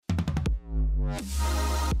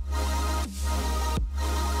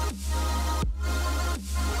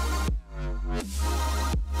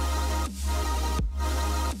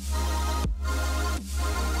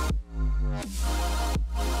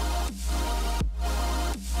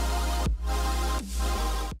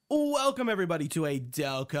Welcome, everybody, to a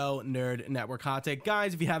Delco Nerd Network Hot Take.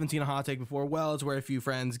 Guys, if you haven't seen a hot take before, well, it's where a few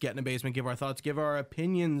friends get in a basement, give our thoughts, give our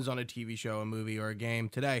opinions on a TV show, a movie, or a game.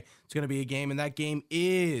 Today, it's going to be a game, and that game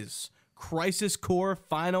is Crisis Core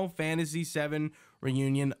Final Fantasy VII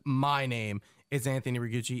Reunion. My name is Anthony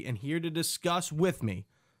Rigucci, and here to discuss with me,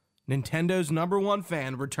 Nintendo's #1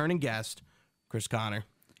 fan, returning guest, Chris Connor.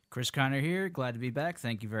 Chris Connor here. Glad to be back.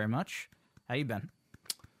 Thank you very much. How you been?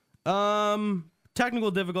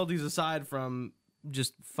 Technical difficulties aside from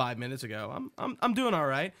just 5 minutes ago, I'm doing all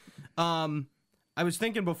right. I was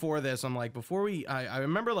thinking before this, I'm like, I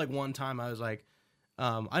remember like one time I was like,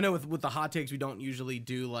 I know with the hot takes, we don't usually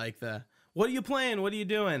do like the, what are you playing? What are you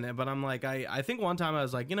doing? But I'm like, I think one time I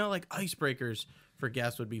was like, like icebreakers for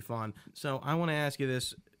guests would be fun. So I want to ask you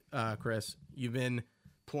this, Chris, you've been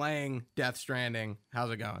playing Death Stranding. How's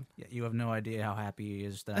it going? Yeah, you have no idea how happy he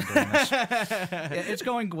is that I'm doing this. Yeah, it's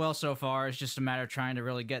going well so far. It's just a matter of trying to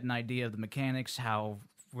really get an idea of the mechanics, how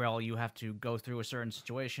well you have to go through with certain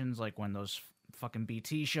situations, like when those fucking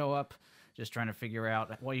BT show up. Just trying to figure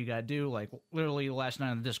out what you gotta do. Like, literally last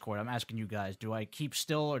night on the Discord, I'm asking you guys, do I keep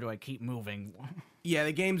still or do I keep moving? Yeah,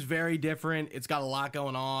 the game's very different. It's got a lot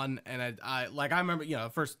going on, and I remember,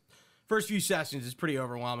 first few sessions is pretty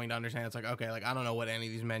overwhelming to understand. It's like, okay, like I don't know what any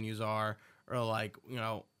of these menus are, or like,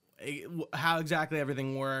 how exactly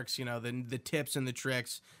everything works, the tips and the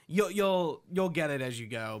tricks. You'll get it as you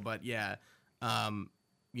go, but yeah,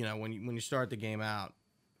 when you start the game out,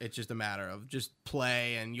 it's just a matter of just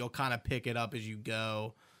play, and you'll kind of pick it up as you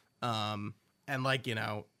go. And like,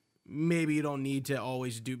 maybe you don't need to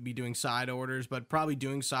always be doing side orders, but probably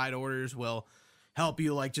doing side orders will help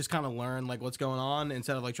you like just kind of learn like what's going on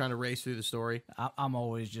instead of like trying to race through the story. I'm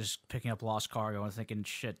always just picking up lost cargo and thinking,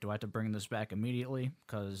 shit, do I have to bring this back immediately?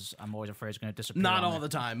 Because I'm always afraid it's going to disappear. Not all the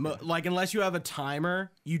time. Like, unless you have a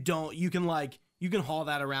timer, you can haul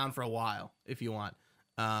that around for a while if you want.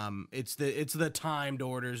 It's the timed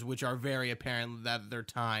orders, which are very apparent that they're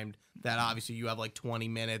timed, that obviously you have like 20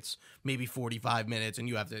 minutes, maybe 45 minutes, and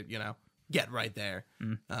you have to, get right there.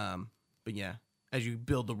 But yeah, as you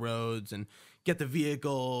build the roads and get the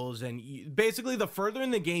vehicles, and basically the further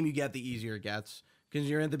in the game you get, the easier it gets. Because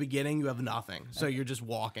you're at the beginning, you have nothing, so you're just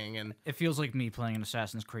walking. And it feels like me playing an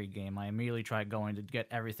Assassin's Creed game. I immediately try going to get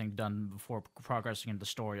everything done before progressing into the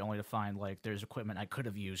story, only to find like there's equipment I could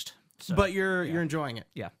have used. So, but you're enjoying it.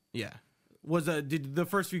 Yeah. Did the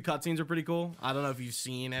first few cutscenes are pretty cool? I don't know if you've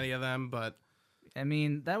seen any of them, but I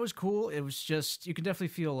mean, that was cool. It was just, you can definitely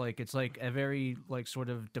feel like it's like a very like sort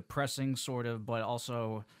of depressing sort of, but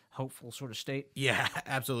also hopeful sort of state. Yeah,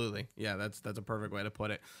 absolutely. Yeah, that's a perfect way to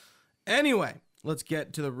put it. Anyway, let's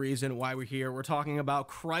get to the reason why we're here. We're talking about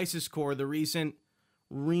Crisis Core, the recent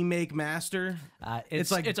remake master.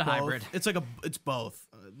 It's a hybrid. It's both.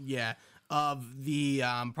 Of the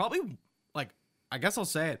probably, like, I guess I'll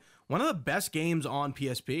say it, one of the best games on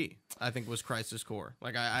PSP, I think, was Crisis Core.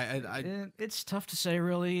 Like, it's tough to say,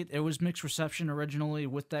 really. It was mixed reception originally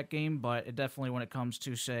with that game, but it definitely, when it comes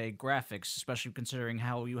to, say, graphics, especially considering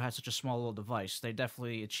how you had such a small little device, they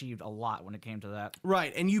definitely achieved a lot when it came to that.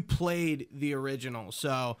 Right, and you played the original,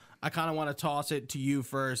 so I kind of want to toss it to you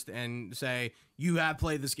first and say, you have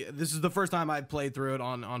played this game. This is the first time I played through it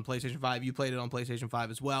on PlayStation 5. You played it on PlayStation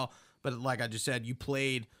 5 as well, but like I just said, you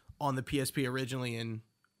played on the PSP originally in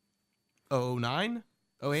 09?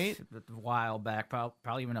 08? A while back,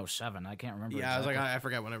 probably even 07. I can't remember. Yeah, exactly. I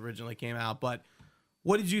forgot when it originally came out. But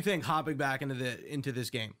what did you think hopping back into this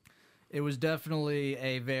game? It was definitely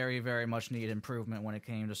a very, very much needed improvement when it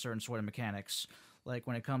came to certain sort of mechanics. Like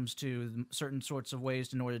when it comes to certain sorts of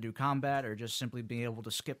ways in order to do combat, or just simply being able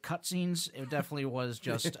to skip cutscenes, it definitely was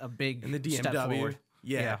just a big in the DMW. Step forward.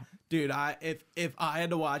 Yeah. Dude, if I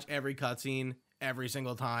had to watch every cutscene every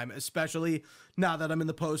single time, especially now that I'm in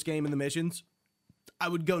the post game and the missions, I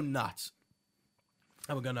would go nuts.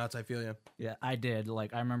 I feel you. Yeah, I did.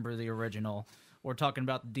 Like, I remember the original. We're talking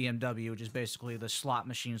about the DMW, which is basically the slot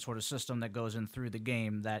machine sort of system that goes in through the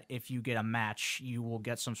game, that if you get a match, you will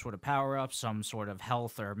get some sort of power-up, some sort of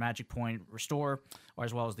health or magic point restore, or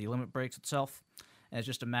as well as the limit breaks itself. And it's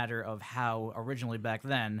just a matter of how originally back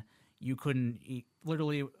then, you couldn't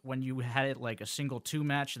literally, when you had it like a single 2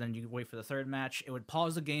 match, and then you wait for the third match, it would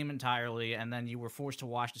pause the game entirely, and then you were forced to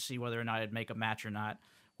watch to see whether or not it'd make a match or not.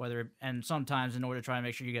 And sometimes, in order to try and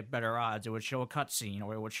make sure you get better odds, it would show a cutscene,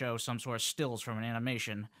 or it would show some sort of stills from an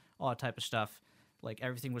animation, all that type of stuff. Like,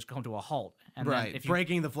 everything was come to a halt. And right, then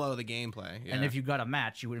breaking the flow of the gameplay. Yeah. And if you got a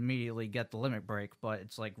match, you would immediately get the limit break, but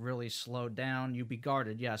it's like really slowed down. You'd be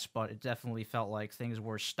guarded, yes, but it definitely felt like things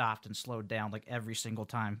were stopped and slowed down like every single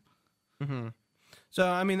time. Mm-hmm. So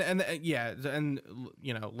I mean, and yeah, and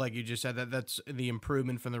you know, like you just said, that's the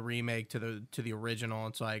improvement from the remake to the original.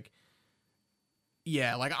 It's like,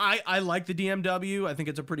 yeah, like I like the DMW. I think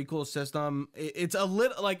it's a pretty cool system. It's a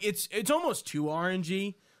little like it's almost too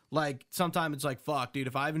RNG. Like sometimes it's like, fuck, dude,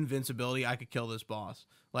 if I have invincibility, I could kill this boss.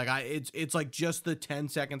 Like it's like just the 10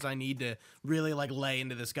 seconds I need to really like lay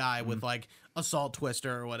into this guy with like assault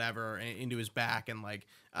twister or whatever into his back. And like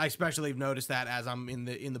I especially have noticed that as I'm in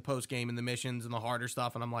the post game and the missions and the harder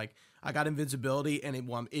stuff, and I'm like, I got invincibility and it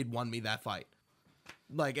won me that fight.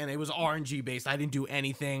 Like, and it was RNG based. I didn't do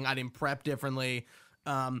anything. I didn't prep differently,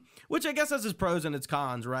 which I guess has its pros and its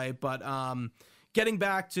cons, right? But getting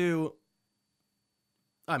back to,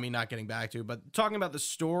 I mean, not getting back to, but talking about the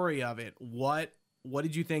story of it, what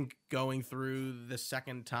did you think going through the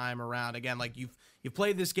second time around? Again, like you've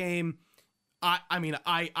played this game. I mean,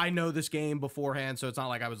 I know this game beforehand, so it's not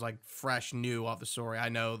like I was like fresh new off the story. I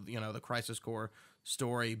know, you know, the Crisis Core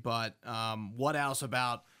story, but what else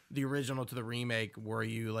about the original to the remake were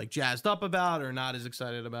you like jazzed up about or not as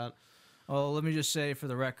excited about? Well, let me just say for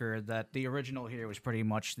the record that the original here was pretty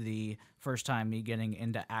much the first time me getting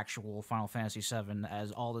into actual Final Fantasy VII.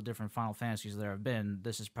 As all the different Final Fantasies there have been,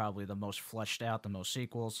 this is probably the most fleshed out, the most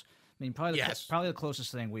sequels. I mean, probably the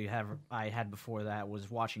closest thing I had before that was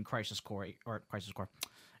watching Crisis Core,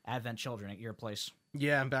 Advent Children at your place.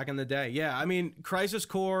 Yeah, back in the day. Yeah, I mean, Crisis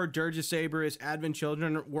Core, Dirge of Cerberus, Advent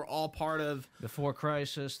Children were all part of... Before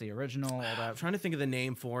Crisis, the original, all that. I'm trying to think of the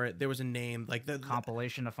name for it. There was a name, like the...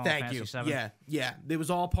 Compilation of Final Fantasy VII. Yeah. It was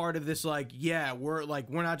all part of this, like, yeah, we're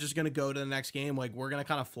not just going to go to the next game. Like, we're going to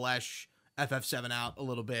kind of flesh FF7 out a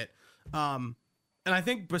little bit. And I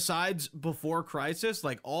think besides Before Crisis,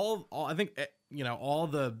 like, I think, you know, all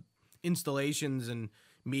the installations and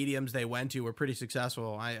mediums they went to were pretty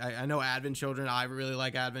successful. I know Advent Children. I really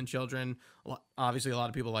like Advent Children. Obviously, a lot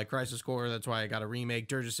of people like Crisis Core. That's why I got a remake.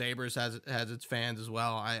 Dirge of Cerberus has its fans as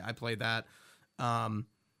well. I played that.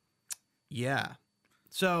 Yeah.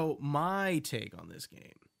 So my take on this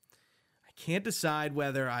game, I can't decide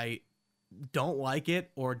whether I don't like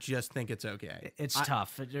it or just think it's okay. It's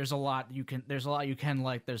tough. There's a lot you can like. There's a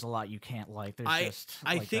lot you can't like.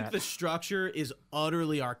 I think the structure is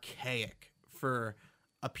utterly archaic for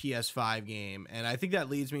a PS5 game, and I think that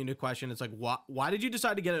leads me into a question. It's like, why did you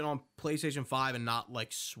decide to get it on PlayStation 5 and not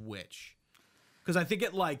like Switch? Because I think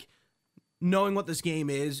it, like, knowing what this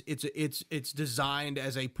game is, it's designed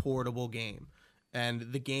as a portable game,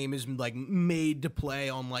 and the game is like made to play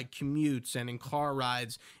on like commutes and in car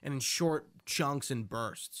rides and in short chunks and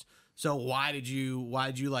bursts. So why did you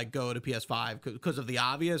like go to PS5? Because of the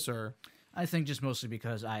obvious, or? I think just mostly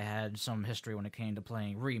because I had some history when it came to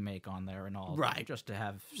playing Remake on there and all. Right. Just to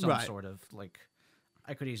have some sort of, like,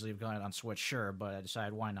 I could easily have gone it on Switch, sure, but I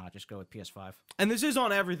decided why not just go with PS5. And this is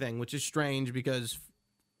on everything, which is strange because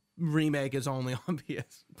Remake is only on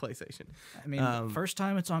PlayStation. I mean, first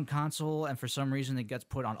time it's on console, and for some reason it gets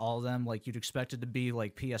put on all of them. Like, you'd expect it to be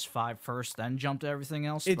like PS5 first, then jump to everything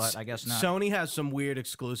else, but I guess not. Sony has some weird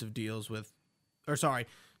exclusive deals with,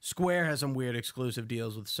 Square has some weird exclusive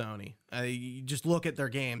deals with Sony. You just look at their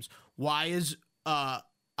games. Why is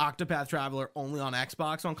Octopath Traveler only on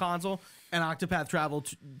Xbox on console, and Octopath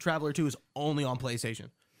Traveler 2 is only on PlayStation?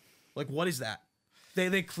 Like, what is that?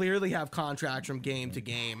 They clearly have contracts from game to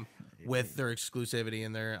game with their exclusivity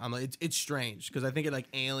and their. It's strange because I think it like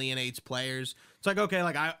alienates players. It's like, okay,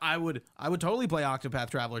 like I would totally play Octopath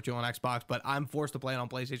Traveler 2 on Xbox, but I'm forced to play it on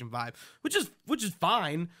PlayStation 5, which is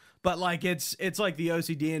fine. But like it's like the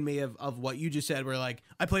OCD in me of what you just said, where like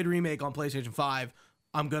I played Remake on PlayStation 5.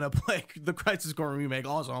 I'm gonna play the Crisis Core Remake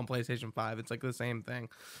also on PlayStation 5. It's like the same thing.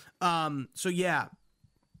 So yeah.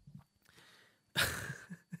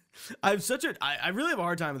 I really have a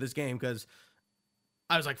hard time with this game because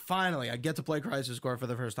I was like, finally, I get to play Crisis Core for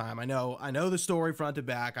the first time. I know the story front to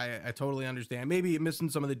back. I totally understand. Maybe missing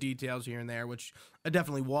some of the details here and there, which I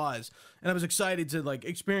definitely was. And I was excited to like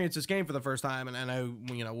experience this game for the first time. And I,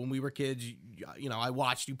 when we were kids, I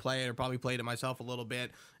watched you play it or probably played it myself a little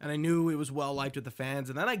bit. And I knew it was well liked with the fans.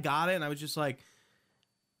 And then I got it and I was just like,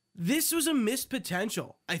 this was a missed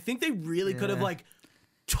potential. I think they really could have like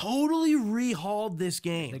totally rehauled this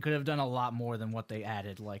game. They could have done a lot more than what they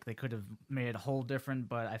added. Like, they could have made it a whole different,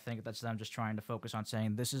 but I think that's them just trying to focus on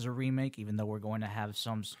saying this is a remake, even though we're going to have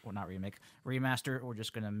some, well, not remake, remaster. We're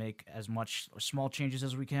just going to make as much small changes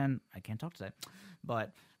as we can. I can't talk today,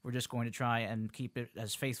 but we're just going to try and keep it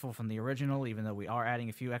as faithful from the original, even though we are adding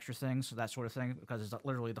a few extra things, that sort of thing, because it's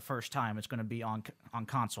literally the first time it's going to be on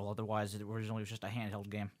console. Otherwise, it originally was just a handheld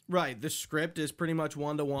game. Right. The script is pretty much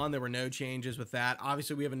 1-to-1. There were no changes with that.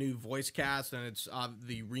 Obviously, we have a new voice cast, and it's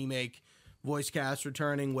the Remake voice cast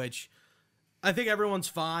returning, which I think everyone's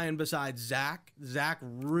fine besides Zach. Zach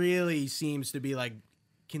really seems to be like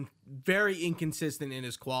very inconsistent in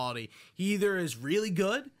his quality. He either is really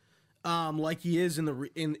good, like he is in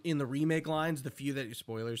the remake lines, the few that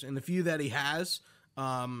spoilers, and the few that he has,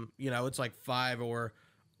 it's like 5 or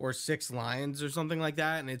 6 lines or something like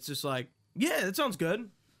that, and it's just like, yeah, that sounds good.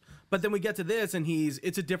 But then we get to this, and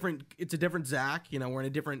it's a different Zach.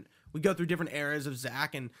 We go through different eras of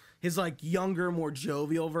Zach, and his like younger, more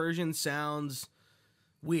jovial version sounds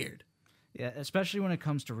weird. Yeah, especially when it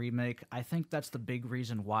comes to remake. I think that's the big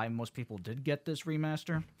reason why most people did get this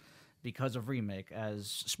remaster, because of remake.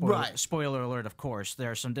 As spoiler alert, of course, there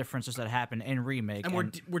are some differences that happen in remake, and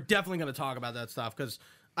we're definitely going to talk about that stuff, because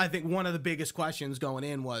I think one of the biggest questions going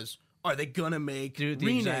in was, are they going to make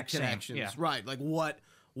remake connections? Yeah. Right, like what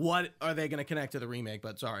are they going to connect to the remake?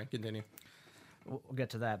 But sorry, continue. We'll get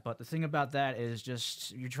to that, but the thing about that is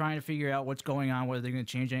just you're trying to figure out what's going on, whether they're going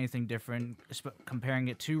to change anything different, comparing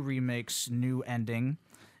it to remake's new ending.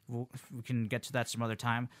 We can get to that some other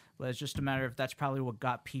time, but it's just a matter of that's probably what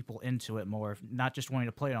got people into it more, not just wanting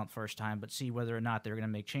to play it on the first time, but see whether or not they're going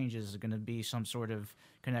to make changes. Is it going to be some sort of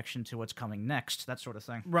connection to what's coming next, that sort of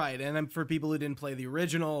thing. Right, and then for people who didn't play the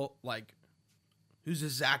original, like, who's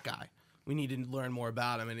this Zach guy? We need to learn more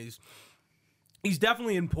about him, and he's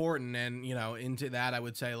definitely important, and into that I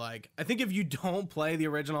would say, like, I think if you don't play the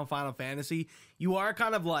original Final Fantasy, you are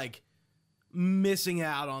kind of like missing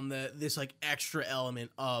out on this like extra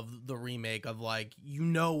element of the remake of like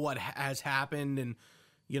what has happened, and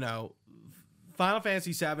Final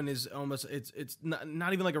Fantasy VII is almost it's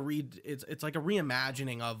not even like it's like a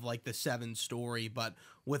reimagining of like the 7 story, but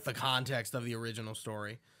with the context of the original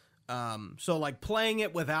story. So like playing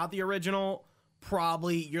it without the original,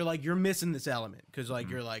 probably you're missing this element, because like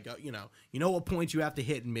you're like what points you have to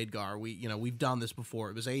hit in Midgar. We've done this before.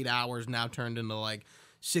 It was 8 hours, now turned into like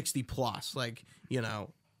 60 plus, like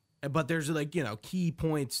but there's like key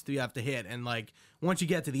points that you have to hit, and like once you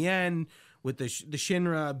get to the end with the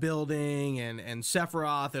Shinra building and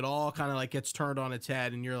Sephiroth, it all kind of like gets turned on its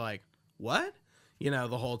head, and you're like, what,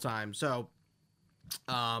 the whole time. So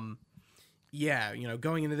yeah,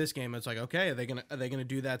 going into this game, it's like, okay, are they gonna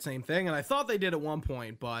do that same thing? And I thought they did at one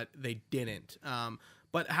point, but they didn't.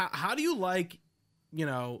 But how do you like,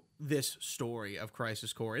 this story of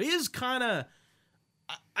Crisis Core? It is kind of,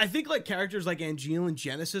 I think like characters like Angeal and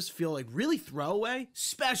Genesis feel like really throwaway,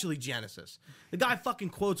 especially Genesis. The guy fucking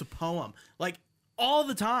quotes a poem like all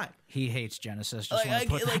the time. He hates Genesis. Just want to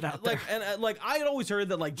put that out there. And like I had always heard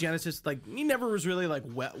that like Genesis, like he never was really like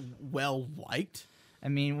well liked. I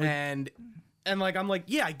mean, and like I'm like,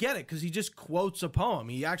 yeah, I get it, because he just quotes a poem.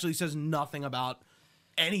 He actually says nothing about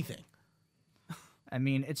anything. I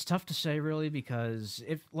mean, it's tough to say, really, because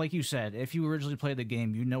if, like you said, if you originally played the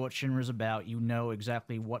game, you know what Shinra's about, you know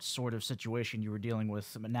exactly what sort of situation you were dealing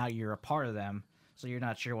with, but now you're a part of them, so you're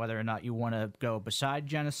not sure whether or not you want to go beside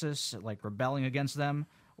Genesis, like rebelling against them,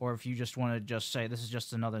 or if you just want to just say, this is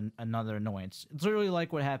just another annoyance. It's literally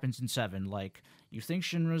like what happens in 7, like, you think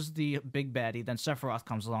Shinra's the big baddie, then Sephiroth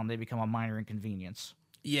comes along, they become a minor inconvenience.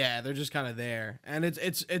 Yeah, they're just kind of there. And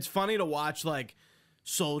it's funny to watch, like,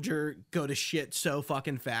 Soldier go to shit so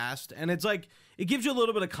fucking fast, and it's like it gives you a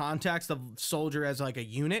little bit of context of Soldier as like a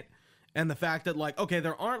unit, and the fact that like, okay,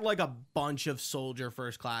 there aren't like a bunch of Soldier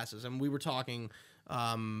first classes. And we were talking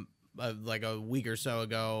like a week or so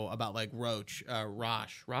ago about like Roach, yeah,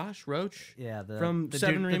 from the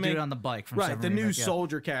 7 dude, remake, the dude on the bike from 7 the remake, new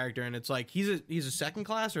Soldier character, and it's like he's a second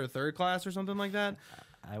class or a third class or something like that.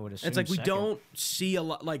 I would assume it's like we second. don't see a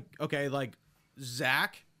lot, like, okay, like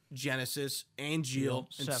Zack, Genesis, Angeal,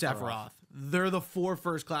 and Sephiroth. They're the 4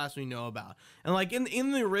 first class we know about. And like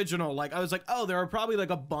in the original, like I was like, oh, there are probably like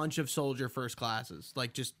a bunch of Soldier first classes,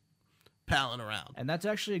 like just palling around. And that's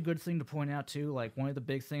actually a good thing to point out too. Like one of the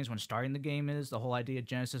big things when starting the game is the whole idea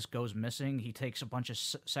Genesis goes missing. He takes a bunch of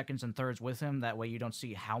seconds and thirds with him. That way you don't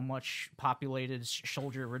see how much populated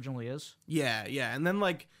Soldier originally is. Yeah. And then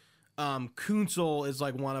like Kunsel is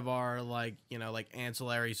like one of our like, like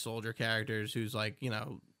ancillary Soldier characters who's like,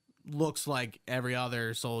 looks like every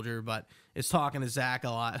other Soldier, but is talking to Zack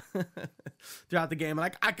a lot throughout the game.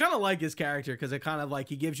 And I kind of like his character, because it kind of like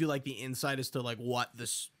he gives you like the insight as to like what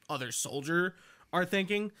this other Soldier are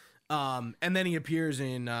thinking. And then he appears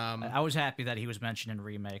in I was happy that he was mentioned in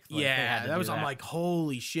remake. Like, yeah, that was I'm like,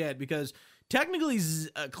 holy shit, because technically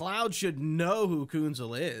Cloud should know who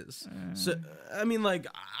Kunsel is. So I mean, like,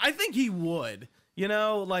 I think he would,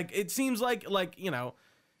 like it seems like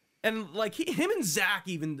and like him and Zack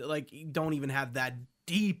even like don't even have that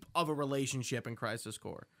deep of a relationship in Crisis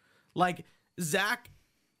Core. Like Zack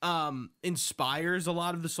inspires a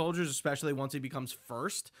lot of the soldiers, especially once he becomes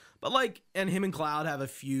first. But like, and him and Cloud have a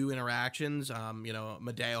few interactions. You know,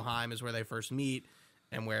 Medeoheim is where they first meet,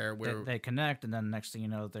 and where They connect, and then next thing you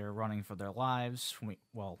know, they're running for their lives.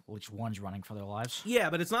 Well, at least one's running for their lives. yeah,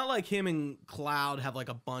 but it's not like him and Cloud have like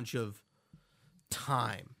a bunch of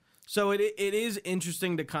time. So it is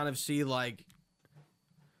interesting to kind of see like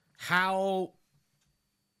how,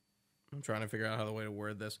 I'm trying to figure out how the way to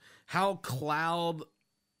word this, how Cloud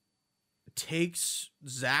takes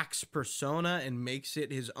Zack's persona and makes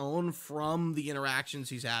it his own from the interactions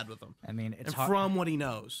he's had with him. I mean, it's and from what he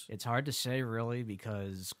knows. It's hard to say, really,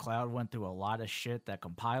 because Cloud went through a lot of shit that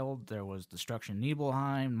compiled. There was destruction in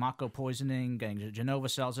Nibelheim, Mako poisoning, getting Genova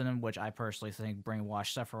cells in him, which I personally think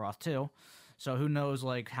brainwashed Sephiroth too. So who knows,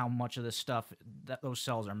 like, how much of this stuff, that those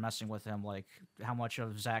cells are messing with him, like, how much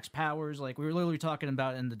of Zack's powers, like, we were literally talking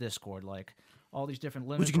about in the Discord, like, all these different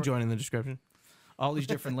limits. Which you can join in the description. All these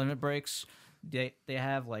different limit breaks, they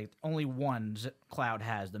have, like, only one Cloud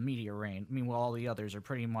has, the Meteor Rain. Meanwhile, all the others are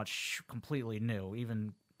pretty much completely new.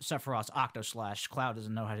 Even Sephiroth's Octo Slash, Cloud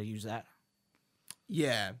doesn't know how to use that.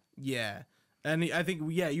 Yeah, yeah. And I think,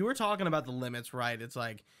 yeah, you were talking about the limits, right? It's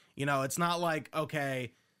like, you know, it's not like,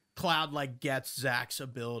 okay, Cloud, like, gets Zack's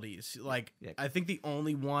abilities. Like, Yeah. I think the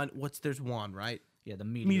only one, there's one, right? Yeah, the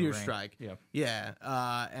Meteor Meteor Rain. Strike. Yeah.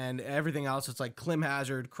 Yeah. And everything else, it's like Clim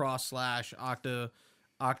Hazard, Cross Slash, Octa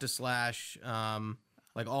Slash,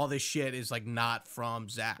 like, all this shit is, like, not from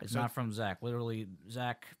Zack. It's not from Zack. Literally,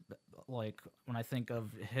 Zack, like, when I think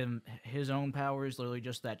of him, his own powers, literally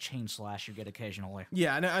just that chain slash you get occasionally.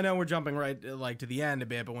 Yeah, I know we're jumping right, like, to the end a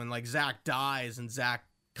bit, but when, like, Zack dies and Zack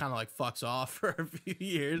kind of like fucks off for a few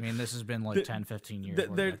years. I mean, this has been like 10, 15 years.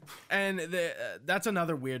 That's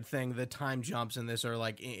another weird thing. The time jumps in this are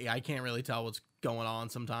like, I can't really tell what's going on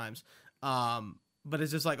sometimes. But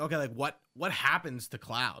it's just like, okay, like what happens to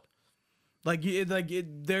Cloud? Like,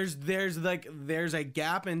 there's a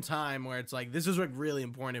gap in time where it's like, this is like really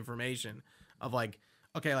important information of like,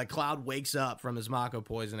 okay, like Cloud wakes up from his Mako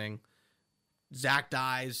poisoning. Zack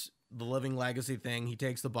dies, the living legacy thing. He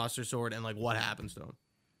takes the Buster Sword, and like, what happens to him?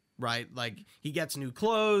 Right, like he gets new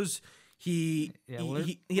clothes. He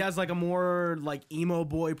has like a more like emo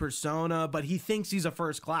boy persona, but he thinks he's a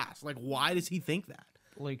first class. Like, why does he think that?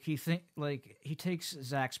 Like he takes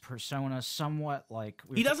Zack's persona somewhat like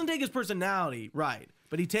he doesn't take his personality, right?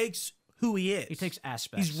 But he takes who he is. He takes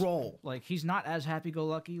aspects. His role. Like, he's not as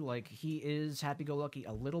happy-go-lucky. Like, he is happy-go-lucky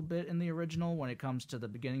a little bit in the original when it comes to the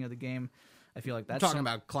beginning of the game. I feel like that's talking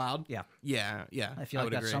about Cloud. Yeah. I feel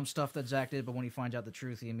like that's some stuff that Zack did, but when he finds out the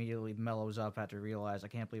truth, he immediately mellows up after he realizes, I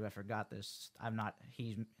can't believe I forgot this. I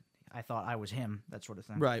thought I was him, that sort of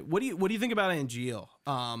thing. Right. What do you think about Angeal?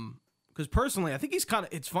 Because personally, I think he's kind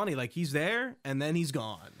of, it's funny, like he's there and then he's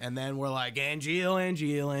gone, and then we're like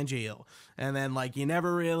Angeal, and then like you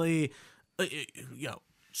never really,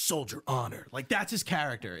 soldier honor, like that's his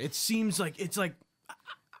character. It seems like it's like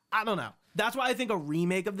I don't know. That's why I think a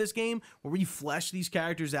remake of this game where we flesh these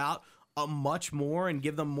characters out much more and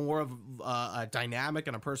give them more of a dynamic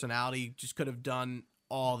and a personality just could have done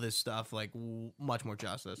all this stuff like much more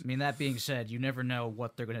justice. I mean, that being said, you never know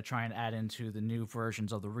what they're going to try and add into the new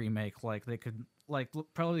versions of the remake. Like, they could, like,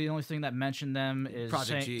 probably the only thing that mentioned them is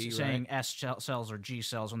saying right? S cells or G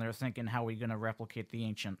cells when they're thinking, how are we going to replicate the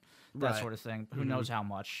ancient, that sort of thing. Who knows how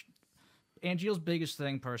much. Angeal's biggest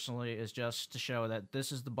thing, personally, is just to show that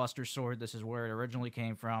this is the Buster Sword, this is where it originally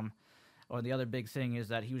came from. Or the other big thing is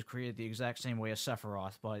that he was created the exact same way as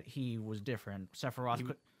Sephiroth, but he was different.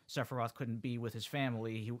 Sephiroth couldn't be with his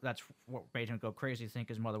family. That's what made him go crazy, think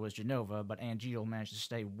his mother was Genova, but Angeal managed to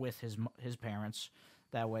stay with his parents.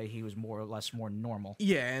 That way he was more or less more normal.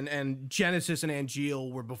 Yeah, and Genesis and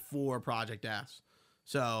Angeal were before Project S.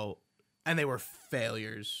 So, and they were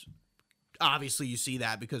failures. Obviously, you see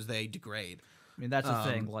that because they degrade. I mean, that's the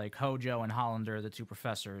thing. Like, Hojo and Hollander, the two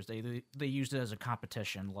professors, they used it as a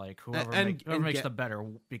competition. Like, whoever makes the better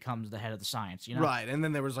becomes the head of the science, you know? Right, and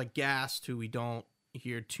then there was, like, Gast, who we don't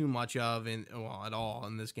hear too much of at all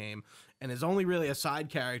in this game, and is only really a side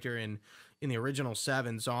character in the original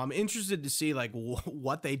 7. So I'm interested to see, like,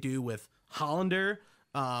 what they do with Hollander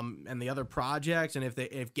and the other projects, and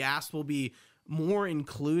if Gast will be more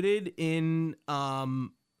included in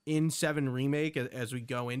 7 Remake as we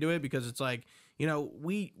go into it, because it's like,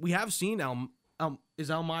 we have seen is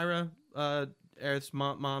Elmira Aerith's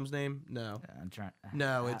mom's name? No. I'm trying.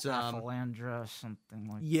 No, it's Aphalandra, something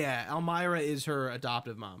like. Yeah, Elmira is her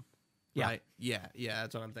adoptive mom. Yeah. Right? Yeah,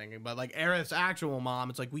 that's what I'm thinking. But like Aerith's actual mom,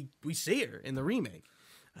 it's like we see her in the remake.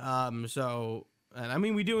 So, and I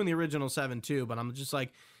mean we do in the original 7 too, but I'm just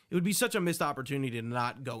like, it would be such a missed opportunity to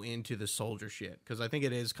not go into the soldier shit, because I think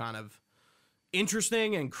it is kind of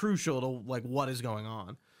interesting and crucial to like what is going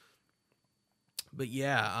on. But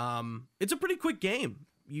yeah, it's a pretty quick game.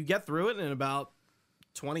 You get through it in about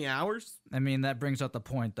 20 hours. I mean, that brings up the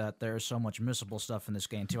point that there's so much missable stuff in this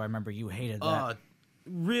game too. I remember you hated that.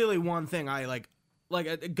 Really, one thing I like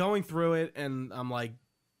going through it, and I'm like,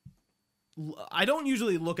 I don't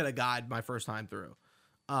usually look at a guide my first time through.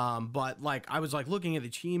 But like I was like looking at the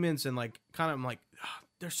achievements and like kind of I'm like,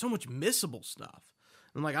 there's so much missable stuff.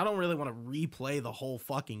 And like I don't really want to replay the whole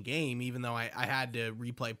fucking game, even though I had to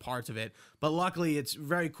replay parts of it. But luckily it's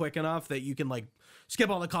very quick enough that you can like skip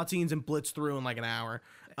all the cutscenes and blitz through in like an hour.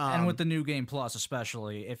 And with the new game plus,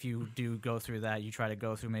 especially if you do go through that, you try to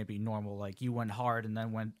go through maybe normal. Like you went hard and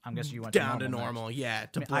then went. I'm guessing you went down to normal. Yeah,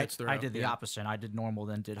 to blitz through. I did the opposite. I did normal,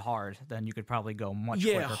 then did hard. Then you could probably go much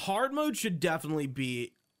quicker. quicker. Hard mode should definitely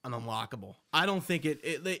be an unlockable. I don't think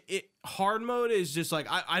it hard mode is just like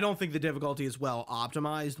I don't think the difficulty is well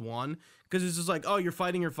optimized. One, because it's just like, oh, you're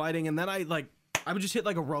fighting, and then I would just hit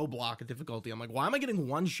like a roadblock of difficulty. I'm like, why am I getting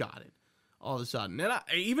one shotted all of a sudden? And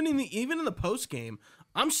even in the post game,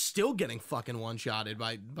 I'm still getting fucking one shotted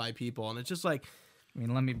by people, and it's just like, I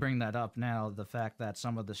mean, let me bring that up now. The fact that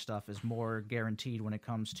some of the stuff is more guaranteed when it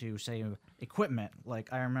comes to, say, equipment.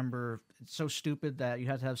 Like, I remember it's so stupid that you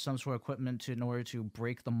had to have some sort of equipment in order to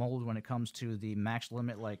break the mold when it comes to the max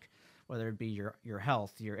limit, like whether it be your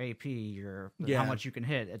health, your AP, how much you can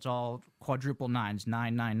hit. It's all quadruple nines,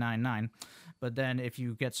 9999. But then if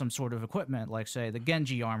you get some sort of equipment, like, say, the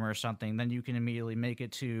Genji armor or something, then you can immediately make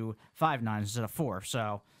it to 5 nines instead of 4.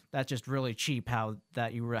 So that's just really cheap how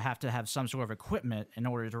that you have to have some sort of equipment in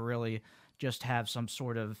order to really just have some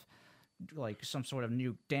sort of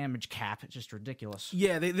new damage cap. It's just ridiculous.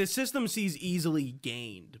 Yeah, the system sees easily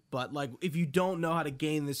gained, but like if you don't know how to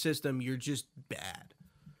gain the system, you're just bad.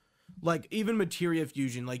 Like even materia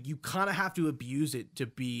fusion, like you kind of have to abuse it to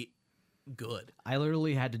be good. I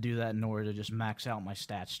literally had to do that in order to just max out my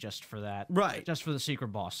stats just for that. Right. Just for the secret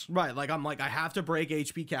boss. Right. Like I'm like I have to break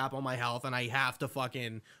HP cap on my health, and I have to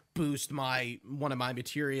fucking boost one of my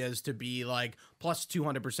materias to be like plus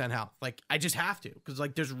 200% health. Like I just have to, because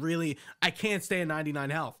like I can't stay at 99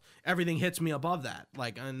 health. Everything hits me above that.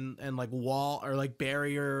 Like and like wall or like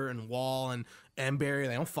barrier and wall and barrier,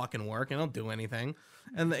 they don't fucking work. They don't do anything.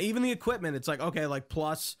 And even the equipment, it's like, okay, like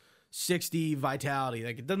plus 60 vitality,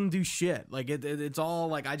 like it doesn't do shit. Like it's all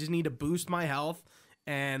like I just need to boost my health,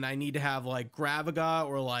 and I need to have like Graviga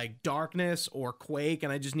or like Darkness or Quake,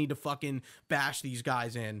 and I just need to fucking bash these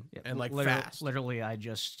guys in and like fast. Literally, I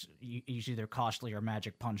just use either Costly or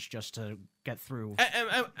Magic Punch just to get through.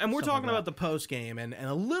 And we're talking about the post game and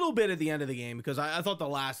a little bit at the end of the game, because I thought the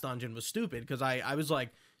last dungeon was stupid, because I was like,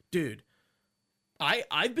 dude,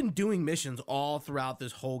 I've been doing missions all throughout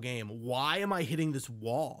this whole game. Why am I hitting this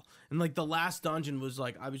wall? And like the last dungeon was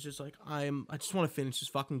like, I was just like, I just want to finish this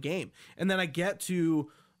fucking game. And then I get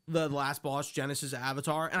to the last boss, Genesis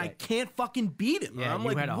Avatar, and I can't fucking beat him. Yeah, I'm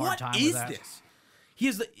like, what is this?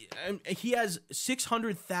 He has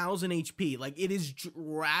 600,000 HP. Like it is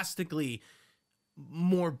drastically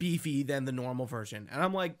more beefy than the normal version. And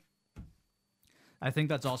I'm like, I think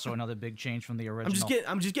that's also another big change from the original.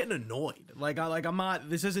 I'm just getting annoyed. I'm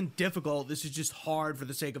not. This isn't difficult. This is just hard for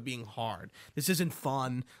the sake of being hard. This isn't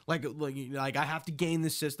fun. Like I have to gain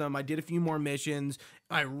this system. I did a few more missions.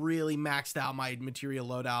 I really maxed out my material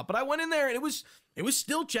loadout, but I went in there and it was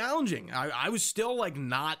still challenging. I was still like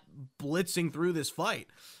not blitzing through this fight,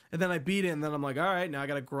 and then I beat it, and then I'm like, all right, now I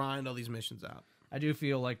got to grind all these missions out. I do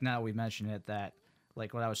feel like now we mention it that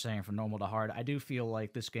like what I was saying from normal to hard. I do feel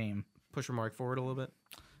like this game. Push your mark forward a little bit.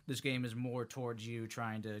 This game is more towards you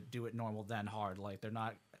trying to do it normal than hard. Like they're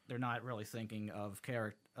not really thinking of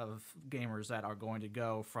gamers that are going to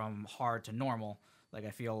go from hard to normal. Like I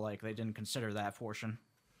feel like they didn't consider that portion.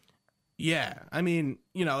 Yeah, I mean,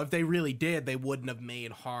 if they really did, they wouldn't have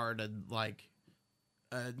made hard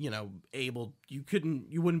you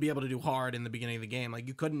wouldn't be able to do hard in the beginning of the game. Like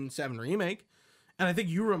you couldn't in 7 Remake, and I think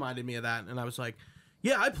you reminded me of that, and I was like,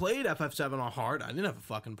 yeah, I played FF7 on hard. I didn't have a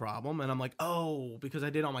fucking problem. And I'm like, oh, because I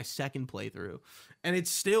did on my second playthrough. And it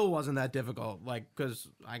still wasn't that difficult, like, because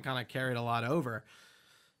I kind of carried a lot over.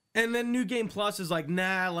 And then New Game Plus is like,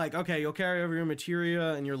 nah, like, okay, you'll carry over your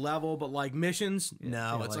materia and your level, but like missions,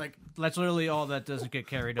 no. Yeah, it's like that's literally all that doesn't get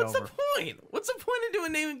carried over. What's the point? What's the point of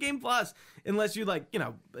doing New Game Plus? Unless you like,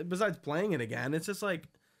 besides playing it again, it's just like,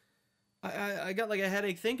 I got like a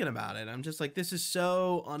headache thinking about it. I'm just like, this is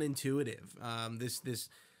so unintuitive.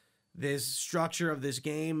 This structure of this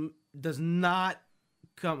game does not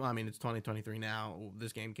come. I mean, it's 2023 now.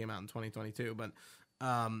 This game came out in 2022, but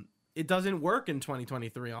it doesn't work in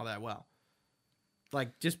 2023 all that well.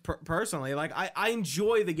 Like, just personally, like, I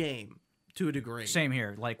enjoy the game to a degree. Same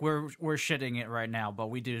here. Like, we're shitting it right now, but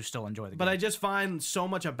we do still enjoy the game. But I just find so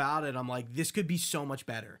much about it. I'm like, this could be so much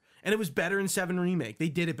better. And it was better in 7 Remake. They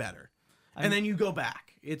did it better. And then you go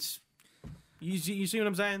back. It's... You see what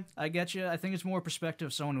I'm saying? I get you. I think it's more perspective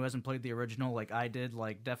of someone who hasn't played the original like I did.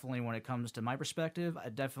 Like, definitely when it comes to my perspective,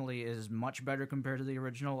 it definitely is much better compared to the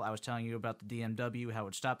original. I was telling you about the DMW, how it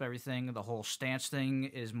would stop everything. The whole stance thing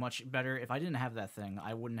is much better. If I didn't have that thing,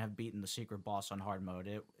 I wouldn't have beaten the secret boss on hard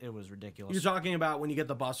mode. It was ridiculous. You're talking about when you get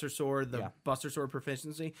the Buster Sword, Buster Sword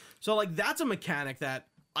proficiency. So, like, that's a mechanic that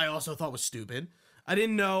I also thought was stupid. I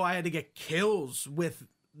didn't know I had to get kills with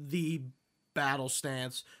the battle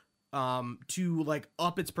stance to like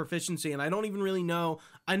up its proficiency, and I don't even really know.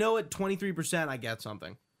 I know at 23% I get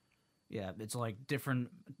something. Yeah, it's like different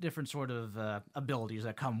sort of abilities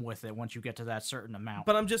that come with it once you get to that certain amount.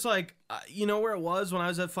 But I'm just like, you know where it was when I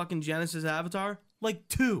was at fucking Genesis Avatar? Like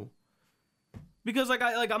 2. Because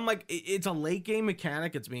I'm like it's a late game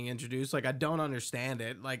mechanic it's being introduced. Like I don't understand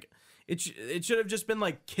it. Like it should have just been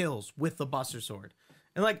like kills with the Buster Sword.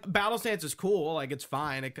 And like battle stance is cool. Like it's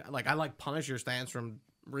fine. Like I like Punisher stance from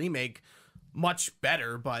Remake much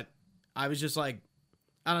better, but I was just like,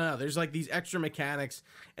 I don't know, there's like these extra mechanics,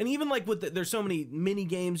 and even like with there's so many mini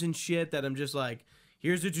games and shit that I'm just like,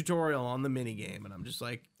 here's a tutorial on the mini game, and I'm just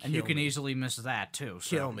like, and you can easily miss that too,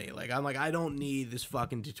 so. Kill me. Like I'm like, I don't need this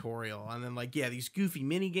fucking tutorial. And then like, yeah, these goofy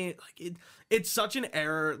mini games, like it's such an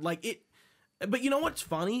error. Like it, but you know what's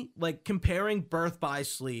funny? Like comparing Birth by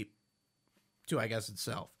Sleep to, I guess,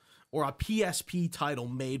 itself, or a PSP title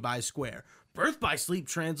made by Square. Birth by Sleep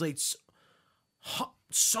translates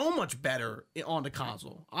so much better on the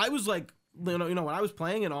console. I was like, you know, when I was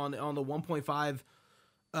playing it on the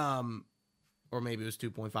 1.5, or maybe it was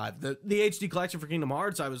 2.5, the HD collection for Kingdom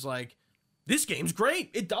Hearts, I was like, this game's great.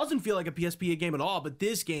 It doesn't feel like a PSP game at all, but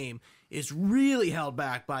this game is really held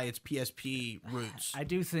back by its PSP roots. I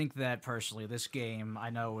do think that personally, this game, I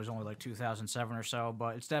know it was only like 2007 or so,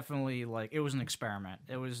 but it's definitely like, it was an experiment.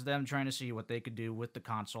 It was them trying to see what they could do with the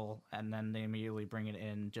console, and then they immediately bring it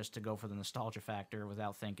in just to go for the nostalgia factor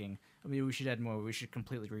without thinking, I mean, we should add more, we should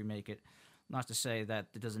completely remake it. Not to say that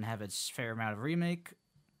it doesn't have its fair amount of remake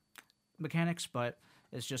mechanics, but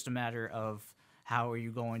it's just a matter of how are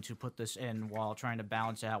you going to put this in while trying to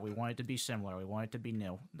balance out? We want it to be similar. We want it to be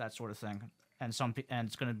new. That sort of thing. And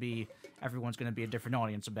it's going to be, everyone's going to be a different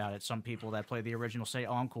audience about it. Some people that play the original say,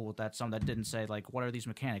 oh, I'm cool with that. Some that didn't say, like, what are these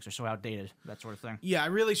mechanics? They're so outdated. That sort of thing. Yeah, I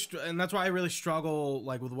really, and that's why I really struggle,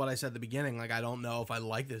 like, with what I said at the beginning. Like, I don't know if I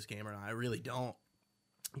like this game or not. I really don't.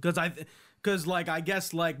 Because, like, I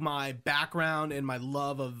guess, like, my background and my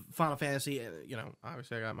love of Final Fantasy, you know,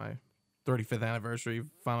 obviously I got my 35th anniversary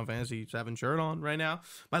Final Fantasy VII shirt on right now.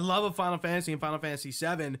 My love of Final Fantasy and Final Fantasy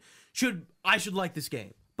VII I should like this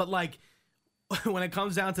game. But like when it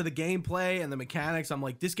comes down to the gameplay and the mechanics, I'm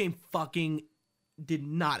like, this game fucking did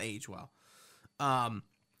not age well.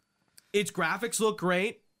 Its graphics look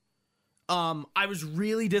great. I was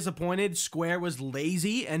really disappointed Square was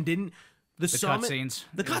lazy and didn't the cutscenes.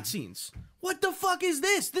 The cutscenes. What the fuck is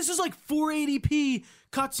this? This is like 480p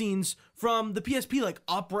cutscenes from the PSP, like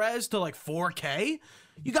up-res to like 4K.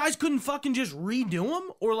 You guys couldn't fucking just redo them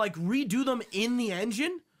or like redo them in the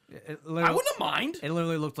engine? I wouldn't have mind. It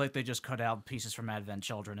literally looked like they just cut out pieces from Advent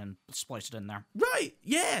Children and spliced it in there. Right?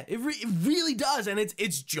 Yeah, it really does, and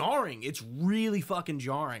it's jarring. It's really fucking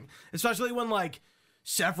jarring, especially when like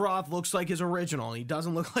Sephiroth looks like his original and he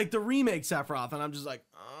doesn't look like the remake Sephiroth, and I'm just like,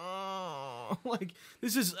 like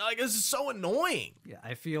this is so annoying. Yeah,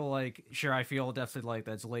 I feel definitely like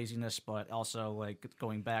that's laziness, but also like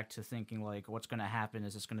going back to thinking like what's going to happen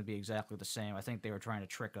is it's going to be exactly the same. I think they were trying to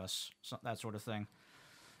trick us, that sort of thing.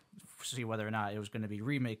 See whether or not it was going to be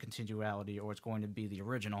remake continuality or it's going to be the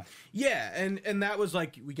original. Yeah, and that was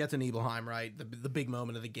like, we get to Nibelheim, right? The big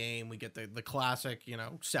moment of the game. We get the classic, you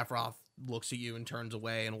know, Sephiroth looks at you and turns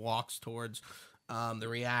away and walks towards the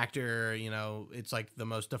reactor. You know, it's like the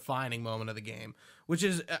most defining moment of the game, which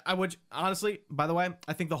honestly, by the way,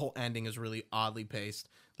 I think the whole ending is really oddly paced.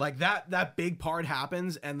 Like that big part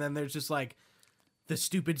happens, and then there's just like the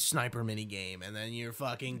stupid sniper mini game, and then you're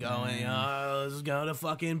fucking going, oh, let's go to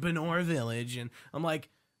fucking Benor Village, and I'm like,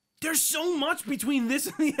 there's so much between this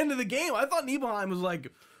and the end of the game. I thought Nibelheim was like,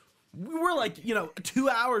 we were like, you know, 2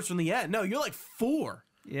 hours from the end. No, you're like 4.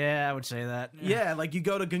 Yeah, I would say that. Yeah, like you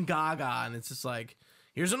go to Gongaga, and it's just like,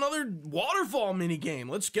 here's another waterfall mini game.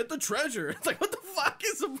 Let's get the treasure. It's like, what the fuck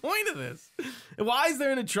is the point of this? And why is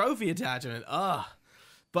there a trophy attachment? Ugh.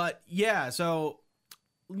 But yeah, so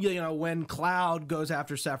when Cloud goes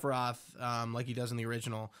after Sephiroth, like he does in the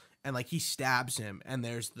original, and like he stabs him, and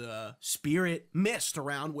there's the spirit mist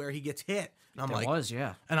around where he gets hit. And I'm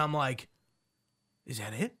and I'm like, is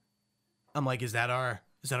that it? I'm like, is that our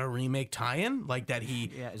remake tie-in? Like that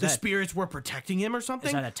the spirits were protecting him or something?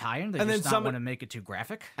 Is that a tie-in? They just not want to make it too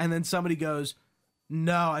graphic? And then somebody goes,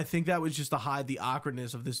 no, I think that was just to hide the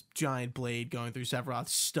awkwardness of this giant blade going through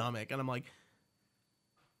Sephiroth's stomach. And I'm like,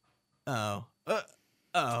 oh,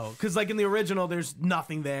 because like in the original, there's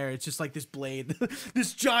nothing there. It's just like this blade,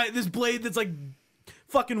 this blade that's like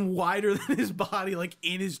fucking wider than his body, like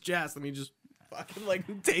in his chest. I mean, just fucking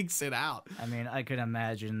like takes it out. I mean, I could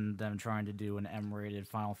imagine them trying to do an M-rated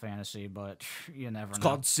Final Fantasy, but you never know. It's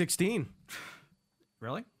called 16.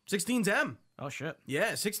 Really? 16's M. Oh shit.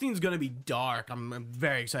 Yeah, 16's gonna be dark. I'm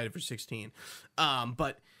very excited for 16.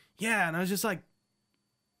 But yeah, and I was just like,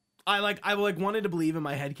 I wanted to believe in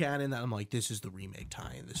my headcanon that I'm like, this is the remake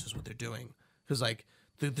tie-in. This is what they're doing. Because like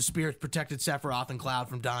the spirits protected Sephiroth and Cloud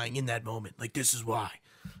from dying in that moment. Like this is why.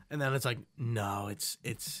 And then it's like, no,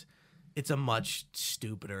 it's a much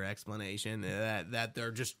stupider explanation that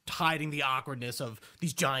they're just hiding the awkwardness of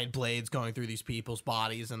these giant blades going through these people's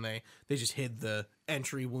bodies, and they just hid the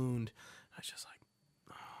entry wound. I was just like,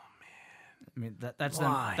 I mean,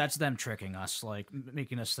 that's them tricking us, like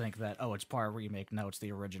making us think that, oh, it's part remake. No, it's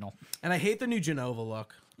the original. And I hate the new Genova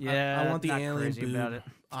look. Yeah, I want the alien boob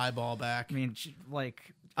eyeball back. I mean,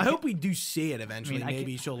 like, I hope we do see it eventually.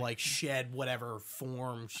 Maybe she'll like shed whatever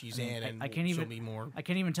form she's in, and she'll be more. I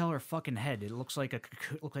can't even tell her fucking head. It looks like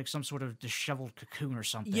some sort of disheveled cocoon or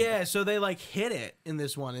something. Yeah, so they like hit it in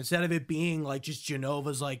this one instead of it being like just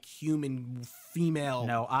Genova's like human female.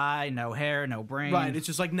 No eye, no hair, no brain. Right. It's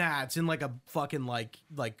just like it's in like a fucking like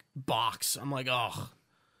box. I'm like, ugh.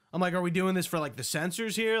 I'm like, are we doing this for like the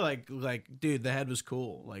censors here? Like, dude, the head was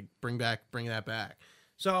cool. Like, bring that back.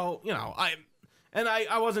 So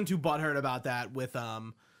I wasn't too butthurt about that with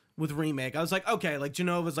remake. I was like, okay, like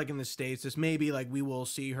Genova's like in the States. This maybe like we will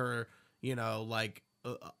see her, like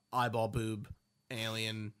eyeball boob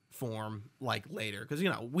alien form like later, because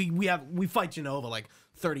we fight Genova like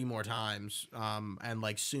 30 more times, and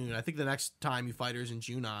like soon. I think the next time you fight her is in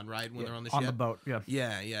Junon, right? When they're on the ship. On the boat,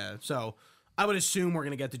 yeah. Yeah. So I would assume we're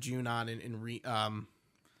gonna get to Junon in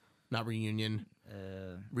not reunion.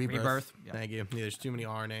 Rebirth. Yeah. Thank you. Yeah, there's too many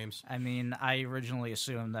R names. I mean, I originally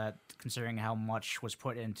assumed that, considering how much was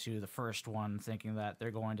put into the first one, thinking that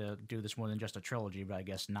they're going to do this more than just a trilogy, but I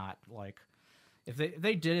guess not. Like, if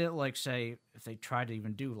they did it, like, say, if they tried to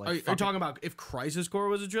even do, like... Are you talking about if Crisis Core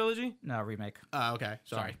was a trilogy? No, remake. Okay.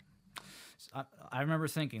 Sorry. I remember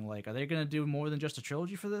thinking, like, are they going to do more than just a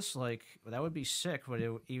trilogy for this? Like, that would be sick, but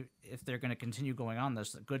if they're going to continue going on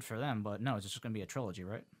this, good for them, but no, it's just going to be a trilogy,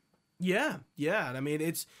 right? Yeah, and I mean,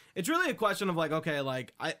 it's really a question of like, okay,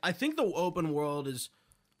 like I think the open world is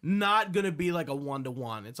not gonna be like a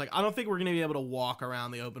 1-to-1. It's like I don't think we're gonna be able to walk around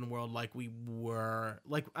the open world like we were,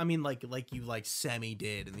 like I mean, like you like semi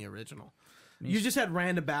did in the original. You just had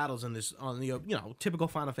random battles in this on the typical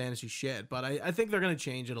Final Fantasy shit. But I think they're gonna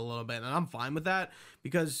change it a little bit, and I'm fine with that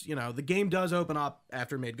because the game does open up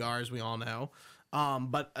after Midgar, as we all know.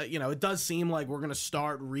 But it does seem like we're gonna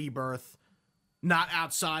start Rebirth. Not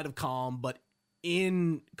outside of Calm, but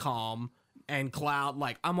in Calm and Cloud.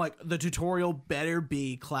 Like, I'm like, the tutorial better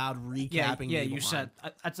be Cloud recapping. Yeah, you said.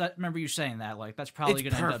 I remember you saying that. Like, that's probably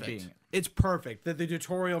going to end up being it. It's perfect that the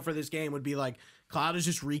tutorial for this game would be like, Cloud is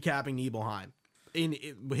just recapping Nibelheim in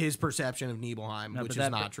his perception of Nibelheim, which is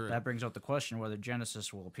not true. That brings up the question whether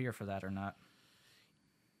Genesis will appear for that or not.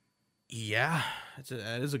 Yeah,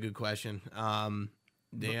 that is a good question.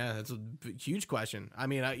 Yeah, that's a huge question. I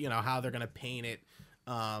mean, how they're gonna paint it,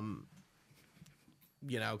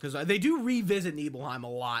 because they do revisit Nibelheim a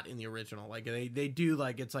lot in the original. Like they do,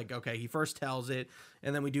 like it's like, okay, he first tells it,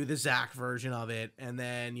 and then we do the Zack version of it, and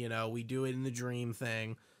then we do it in the dream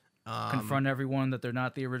thing. Confront everyone that they're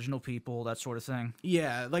not the original people, that sort of thing.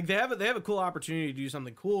 Yeah, like they have a cool opportunity to do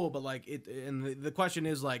something cool, but like the question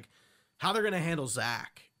is like how they're gonna handle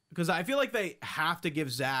Zack. Because I feel like they have to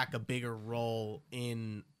give Zack a bigger role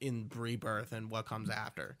in Rebirth and what comes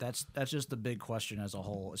after. That's just the big question as a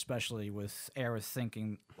whole, especially with Aerith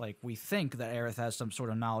thinking, like, we think that Aerith has some sort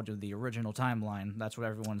of knowledge of the original timeline. That's what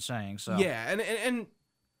everyone's saying. So yeah, and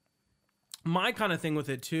my kind of thing with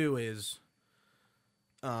it too is,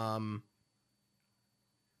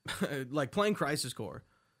 like playing Crisis Core.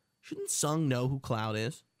 Shouldn't Sung know who Cloud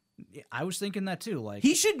is? I was thinking that too. Like,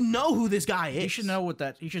 he should know who this guy is. He should know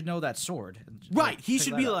He should know that sword. Right. He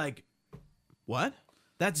should be like, what?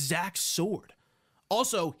 That's Zack's sword.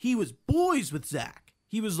 Also, he was boys with Zack.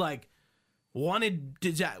 He was like wanted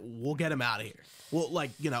we'll get him out of here. Well,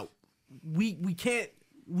 like, you know, we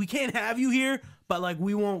can't have you here, but like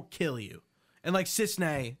we won't kill you. And like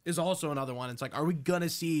Cisne is also another one. It's like, are we gonna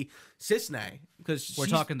see Cisne? Because We're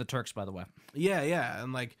talking the Turks, by the way. yeah,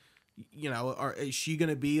 and like, you know, is she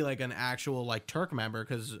gonna be like an actual like Turk member?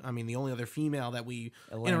 Because I mean, the only other female that we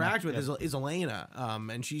interact with is Elena,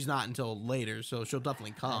 and she's not until later, so she'll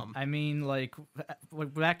definitely come. I mean, like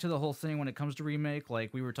back to the whole thing when it comes to remake.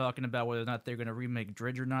 Like we were talking about whether or not they're gonna remake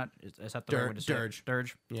Dredge or not. Is that the right way to say it?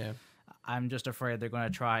 Dirge. Yeah. I'm just afraid they're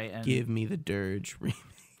gonna try and Give me the Dirge remake.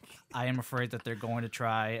 I am afraid that they're going to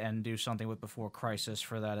try and do something with Before Crisis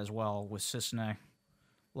for that as well with Cisne.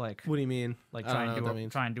 Like, what do you mean? Like try and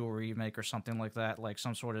do a remake or something like that, like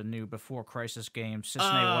some sort of new Before Crisis game.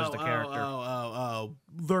 Cisne was the character.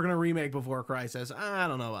 They're gonna remake Before Crisis. I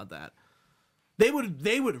don't know about that. They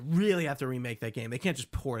would really have to remake that game. They can't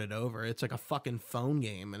just port it over. It's like a fucking phone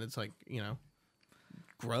game, and it's like, you know,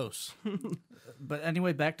 gross. But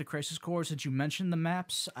anyway, back to Crisis Core. Since you mentioned the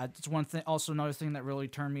maps, it's one thing. Also, another thing that really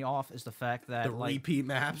turned me off is the fact that the repeat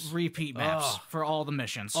maps for all the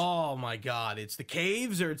missions. Oh my god! It's the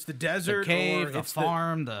caves, or it's the desert, the cave, or the it's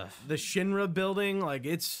farm, the Shinra building. Like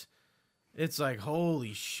it's like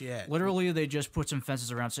holy shit. Literally, they just put some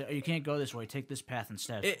fences around. Say, oh, you can't go this way. Take this path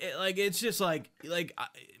instead. It's just like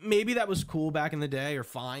maybe that was cool back in the day, or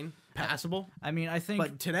fine. Passable. I mean, I think...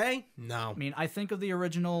 But today, no. I mean, I think of the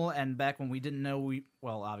original, and back when we didn't know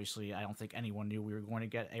well, obviously, I don't think anyone knew we were going to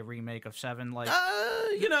get a remake of 7. Like,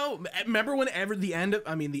 you know, remember whenever the end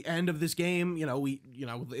of this game, you know,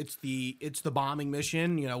 it's the bombing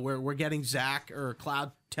mission. You know, we're getting Zack or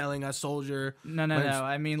Cloud telling us Soldier. No.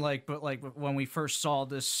 I mean, but when we first saw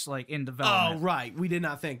this, like, in development. Oh, right. We did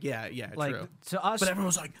not think. Yeah, like, true. To us, but everyone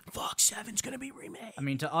was like, "Fuck, 7's gonna be remade." I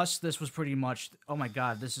mean, to us, this was pretty much, oh my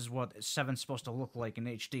god, this is what 7's supposed to look like in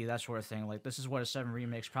HD, that sort of thing. Like, this is what a 7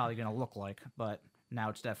 remake's probably gonna look like. But now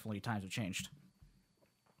it's definitely times have changed.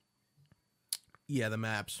 Yeah, the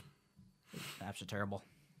maps. Maps are terrible.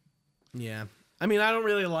 Yeah, I mean, I don't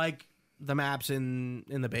really like the maps in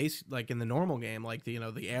the base, like in the normal game, like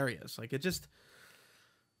the areas. Like, it just,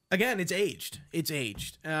 again, it's aged.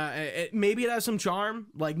 Maybe it has some charm,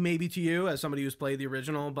 like maybe to you as somebody who's played the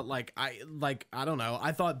original, but I don't know.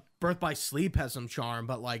 I thought Birth by Sleep has some charm,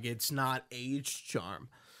 but like it's not aged charm.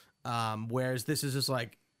 Whereas this is just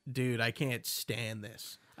like, dude, I can't stand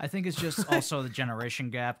this. I think it's just also the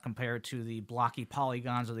generation gap compared to the blocky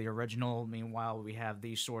polygons of the original. Meanwhile, we have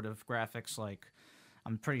these sort of graphics. Like,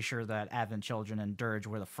 I'm pretty sure that Advent Children and Dirge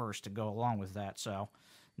were the first to go along with that. So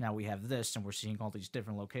now we have this, and we're seeing all these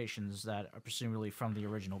different locations that are presumably from the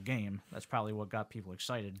original game. That's probably what got people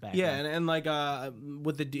excited back then. And like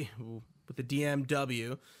with the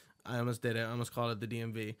DMW, I almost did it. I almost called it the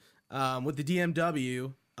DMV. With the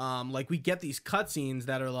DMW, like we get these cutscenes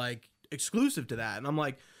that are like exclusive to that, and I'm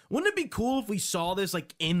like, wouldn't it be cool if we saw this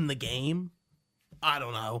like in the game? I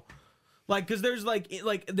don't know. Like, because there's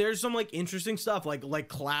there's some like interesting stuff, like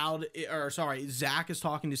Zack is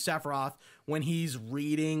talking to Sephiroth when he's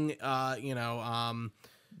reading,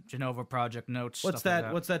 Genova Project notes. What's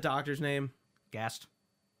that? What's that doctor's name? Gast.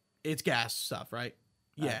 It's Gast stuff, right?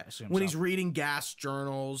 Yeah. When he's reading Gast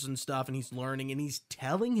journals and stuff, and he's learning, and he's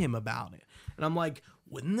telling him about it, and I'm like,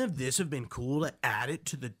 wouldn't this have been cool to add it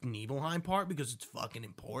to the Nibelheim part because it's fucking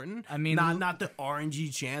important? I mean, not the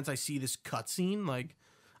RNG chance I see this cutscene. Like,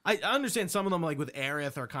 I understand some of them, like with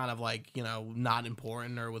Aerith, are kind of like, not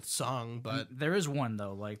important, or with Sung, but there is one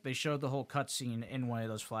though. Like, they showed the whole cutscene in one of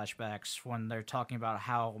those flashbacks when they're talking about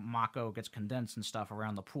how Mako gets condensed and stuff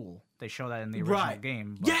around the pool. They show that in the original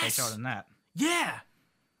game, but they showed it in that. Yeah,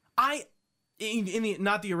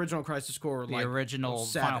 not the original Crisis Core, the original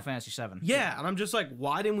 7. Final Fantasy 7. Yeah, and I'm just like,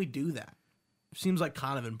 why didn't we do that? Seems like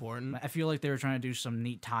kind of important. I feel like they were trying to do some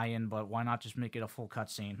neat tie-in, but why not just make it a full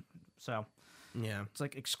cutscene? So yeah, it's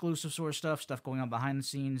like exclusive sort of stuff going on behind the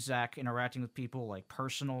scenes, Zack interacting with people, like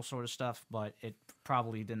personal sort of stuff, but it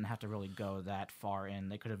probably didn't have to really go that far in.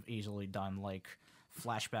 They could have easily done like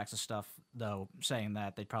flashbacks of stuff, though, saying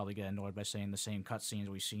that they'd probably get annoyed by saying the same cutscenes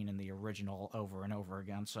we've seen in the original over and over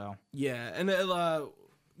again. So yeah, and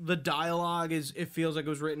the dialogue it feels like it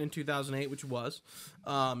was written in 2008, which was,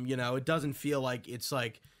 it doesn't feel like it's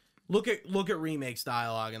like, look at remakes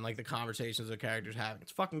dialogue and like the conversations the characters having.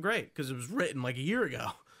 It's fucking great because it was written like a year ago.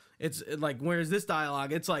 It's like, whereas this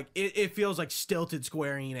dialogue, it's like it feels like stilted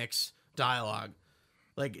Square Enix dialogue,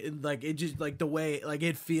 like it just like the way like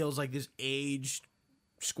it feels like this aged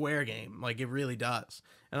Square game, like it really does.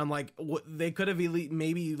 And I'm like, they could have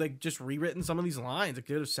maybe like just rewritten some of these lines. It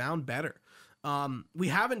could have sound better. We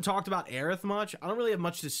haven't talked about Aerith much. I don't really have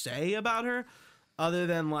much to say about her. other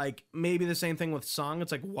than like maybe the same thing with Song.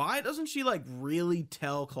 It's like, why doesn't she like really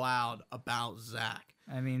tell Cloud about Zack?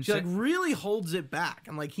 I mean, She like really holds it back,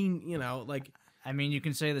 and like he, you know, like I mean, you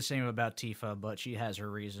can say the same about Tifa, but she has her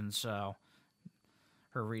reasons. So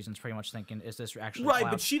her reasons pretty much thinking, is this actually right?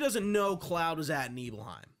 Cloud? But she doesn't know Cloud was at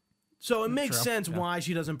Nibelheim, so it makes True, sense yeah. why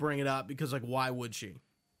she doesn't bring it up, because like why would she?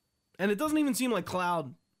 And it doesn't even seem like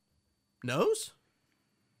Cloud knows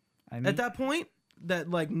I mean, at that point that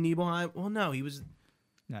like Nibelheim. Well, no, he was.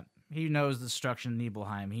 no, he knows the destruction of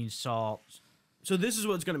Nibelheim. He saw. So this is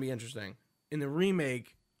what's going to be interesting in the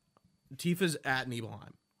remake. Tifa's at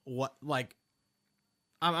Nibelheim. What like?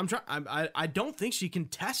 I'm trying. I don't think she can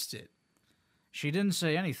test it. She didn't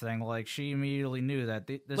say anything. Like, she immediately knew that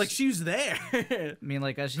this. Like she was there. I mean,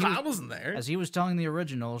 like Cloud wasn't there. as he was telling the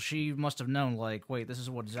original, she must have known. Like, wait, this is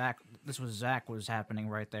what Zack. This was Zack was happening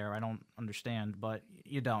right there. I don't understand, but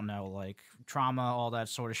you don't know. Like trauma, all that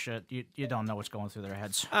sort of shit. You don't know what's going through their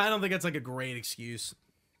heads. I don't think that's like a great excuse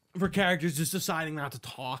for characters just deciding not to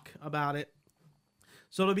talk about it.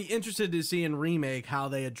 So it'll be interesting to see in remake how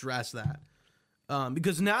they address that.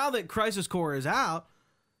 Because now that Crisis Core is out,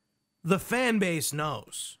 the fan base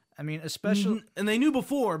knows. I mean, especially. And they knew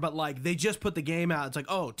before, but like they just put the game out. It's like,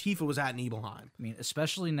 oh, Tifa was at Nibelheim. I mean,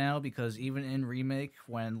 especially now, because even in remake,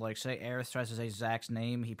 when like say Aerith tries to say Zack's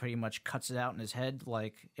name, he pretty much cuts it out in his head.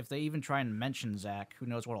 Like if they even try and mention Zack, who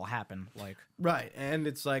knows what'll happen? Like Right. And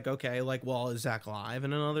it's like, okay, like, well, is Zack live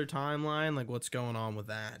in another timeline? Like, what's going on with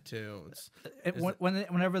that too?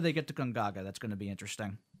 whenever they get to Gungaga, that's going to be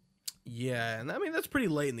interesting. Yeah, and I mean that's pretty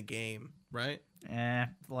late in the game, right?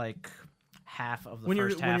 Like half of the When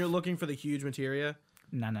first half. when you're looking for the huge materia.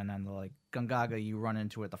 No. Like Gungaga, you run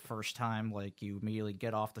into it the first time. Like you immediately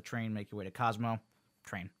get off the train, make your way to Cosmo,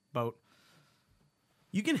 boat.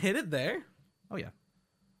 You can hit it there. Oh yeah.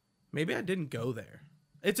 Maybe I didn't go there.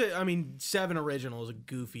 I mean, 7 Original is a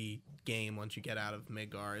goofy game once you get out of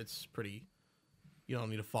Midgar. It's pretty, you don't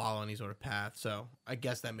need to follow any sort of path, so I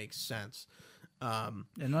guess that makes sense.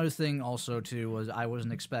 Another thing also too was I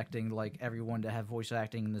wasn't expecting like everyone to have voice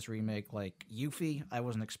acting in this remake. Like Yuffie, I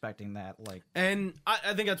wasn't expecting that. Like, and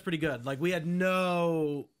I think that's pretty good. Like, we had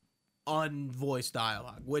no unvoiced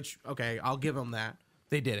dialogue, which, okay, I'll give them that.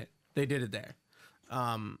 They did it. They did it there.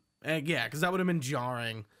 And yeah, because that would have been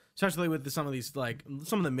jarring, especially with some of these, like,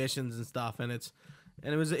 some of the missions and stuff. And it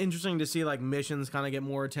was interesting to see, like, missions kind of get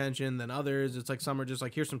more attention than others. It's like some are just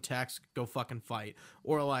like, here's some text, go fucking fight.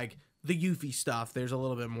 Or, like, the Yuffie stuff, there's a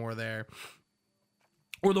little bit more there.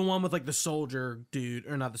 Or the one with, like, the soldier dude,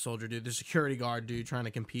 or not the soldier dude, the security guard dude trying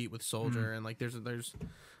to compete with Soldier. And, like, there's a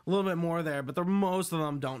little bit more there. But most of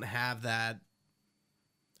them don't have that.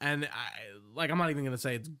 And, I'm not even going to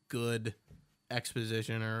say it's good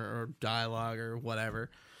exposition or dialogue or whatever.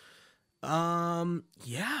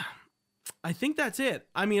 Yeah. I think that's it.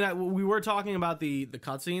 I mean, we were talking about the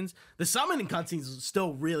cutscenes. The summoning cutscenes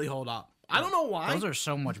still really hold up. I don't know why. those are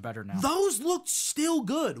so much better now. Those looked still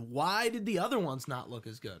good. Why did the other ones not look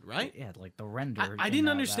as good, right? Yeah, like the render. I didn't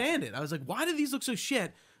understand it. I was like, why do these look so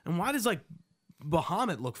shit? And why does, like,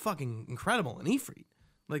 Bahamut look fucking incredible and Ifrit?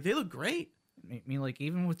 Like, they look great. I mean, like,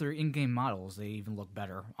 even with their in-game models, they even look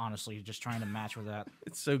better, honestly, just trying to match with that.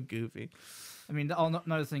 It's so goofy. I mean,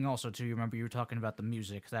 another thing also, too, you remember you were talking about the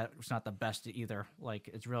music. That was not the best either. Like,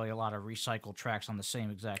 it's really a lot of recycled tracks on the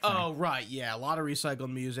same exact thing. Oh, right, yeah, a lot of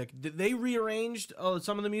recycled music. Did they rearranged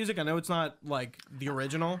some of the music? I know it's not, like, the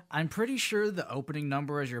original. I'm pretty sure the opening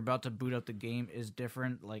number as you're about to boot up the game is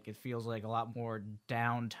different. Like, it feels like a lot more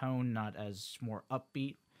down tone, not as more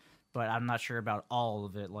upbeat. But I'm not sure about all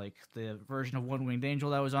of it. Like, the version of One Winged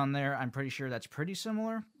Angel that was on there, I'm pretty sure that's pretty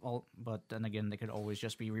similar. But then again, they could always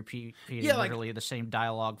just be repeating literally the same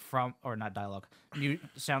dialogue or not dialogue,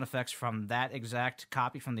 sound effects from that exact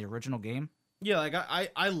copy from the original game. Yeah, like,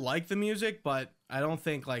 I like the music, but I don't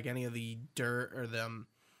think, like, any of the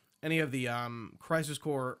any of the Crisis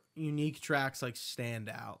Core unique tracks, like, stand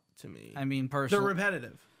out to me. I mean, they're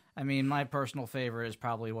repetitive. I mean, my personal favorite is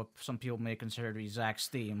probably what some people may consider to be Zack's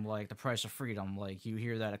theme, like The Price of Freedom. Like, you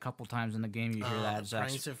hear that a couple times in the game. You hear that at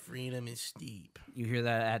Zack's... Price of Freedom is steep. You hear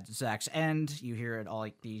that at Zack's end. You hear it all,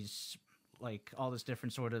 like, all this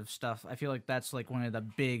different sort of stuff. I feel like that's, like, one of the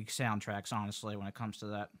big soundtracks, honestly, when it comes to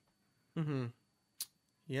that. Mm-hmm.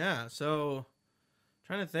 Yeah, so...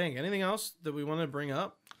 Trying to think. Anything else that we want to bring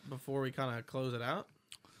up before we kind of close it out?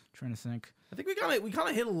 Trying to think. I think we kind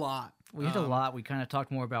of hit a lot. We hit a lot. We kind of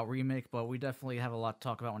talked more about remake, but we definitely have a lot to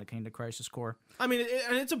talk about when it came to Crisis Core. I mean,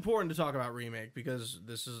 and it's important to talk about remake because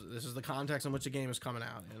this is the context in which the game is coming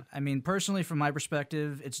out in. I mean, personally, from my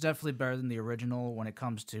perspective, it's definitely better than the original when it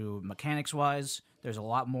comes to mechanics-wise. There's a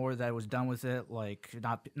lot more that was done with it, like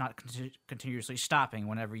not continuously stopping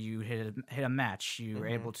whenever you hit a match. You're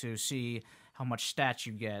able to see how much stats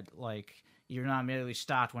you get, like. You're not immediately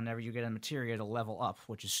stopped whenever you get a materia to level up,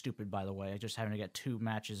 which is stupid, by the way. Just having to get 2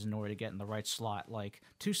 matches in order to get in the right slot. Like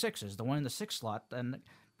 2 6s, the one in the 6th slot, then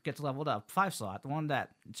gets leveled up. 5 slot, the one that,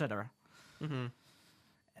 etc.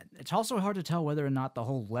 It's also hard to tell whether or not the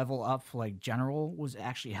whole level up, like general, was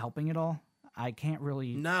actually helping at all. I can't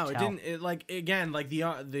really. No, tell. it didn't. It, like again, like the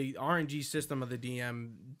RNG system of the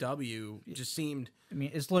DMW just seemed. I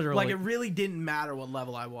mean, it's literally like it really didn't matter what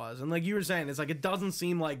level I was, and like you were saying, it's like it doesn't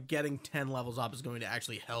seem like getting 10 levels up is going to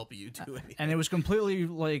actually help you do anything. And it was completely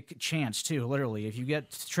like chance too. Literally, if you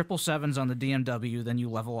get 777s on the DMW, then you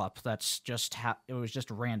level up. That's just it was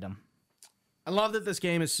just random. I love that this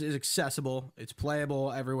game is accessible. It's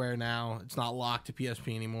playable everywhere now. It's not locked to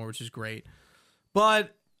PSP anymore, which is great.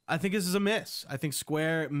 But I think this is a miss. I think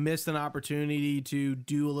Square missed an opportunity to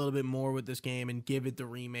do a little bit more with this game and give it the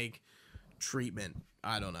remake treatment.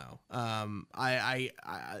 I don't know.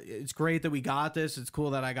 It's great that we got this. It's cool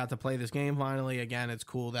that I got to play this game finally. Again, it's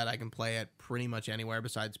cool that I can play it pretty much anywhere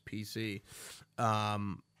besides PC.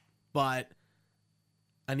 But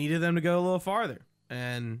I needed them to go a little farther.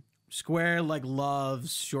 And Square like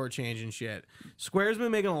loves shortchanging shit. Square's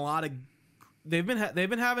been making a lot of. They've been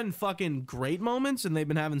having fucking great moments, and they've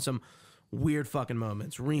been having some weird fucking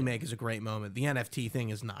moments. Remake is a great moment. The NFT thing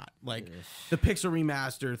is not. Like the Pixel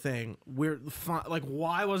remaster thing. Like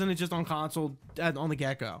why wasn't it just on console on the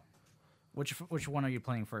get go? Which one are you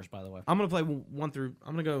playing first, by the way? I'm gonna play 1 through.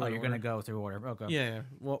 I'm gonna go. Oh, you're gonna go through order. Okay. Yeah.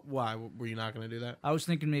 Well, why were you not gonna do that? I was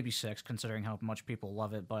thinking maybe 6, considering how much people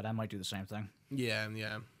love it, but I might do the same thing. Yeah.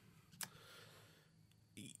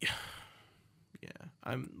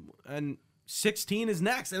 And 16 is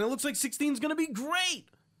next, and it looks like 16 is going to be great.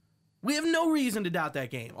 We have no reason to doubt that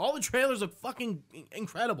game. All the trailers look fucking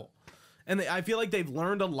incredible. And I feel like they've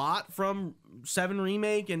learned a lot from 7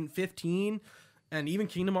 Remake and 15 and even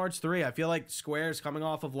Kingdom Hearts 3. I feel like Square is coming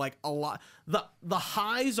off of like a lot. The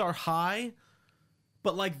highs are high,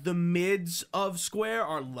 but like the mids of Square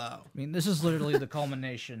are low. I mean, this is literally the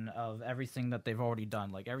culmination of everything that they've already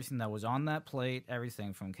done. Like everything that was on that plate,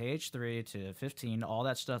 everything from KH3 to 15, all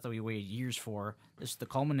that stuff that we waited years for. This is the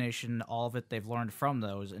culmination, all of it they've learned from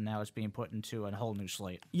those, and now it's being put into a whole new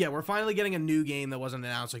slate. Yeah, we're finally getting a new game that wasn't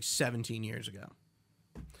announced like 17 years ago.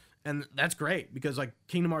 And that's great because like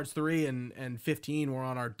Kingdom Hearts 3 and 15 were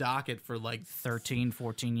on our docket for like 13,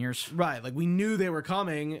 14 years. Right. Like we knew they were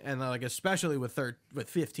coming, and like especially with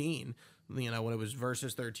 15, you know, when it was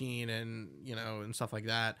Versus 13 and, you know, and stuff like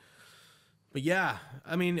that. But yeah,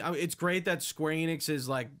 I mean, it's great that Square Enix is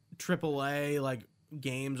like AAA, like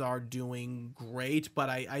games are doing great, but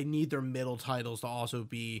I need their middle titles to also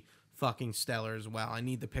be fucking stellar as well. I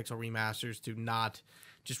need the Pixel remasters to not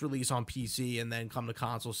just release on PC and then come to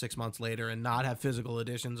console 6 months later and not have physical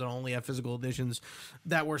editions and only have physical editions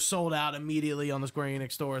that were sold out immediately on the Square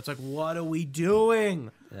Enix store. It's like, what are we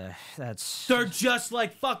doing? They're just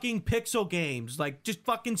like fucking Pixel games. Like, just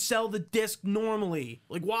fucking sell the disc normally.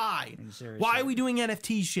 Like, why? Why are we doing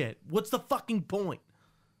NFT shit? What's the fucking point?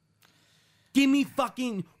 Give me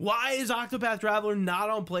fucking... Why is Octopath Traveler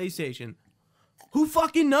not on PlayStation? Who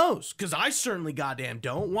fucking knows? Because I certainly goddamn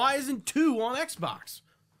don't. Why isn't 2 on Xbox?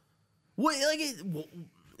 What,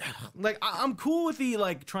 like, I'm cool with the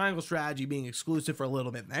like triangle strategy being exclusive for a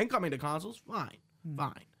little bit, then coming to consoles. Fine.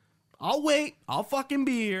 I'll wait. I'll fucking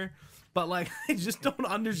be here. But like, I just don't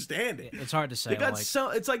understand it. It's hard to say. They got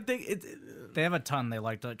it's like they have a ton they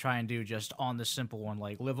like to try and do just on the simple one,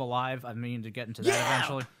 like Live Alive. I mean, to get into that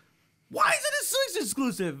eventually. Why is it a Switch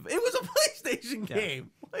exclusive? It was a PlayStation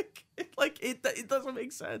game. It doesn't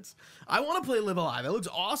make sense. I want to play Live Alive. It looks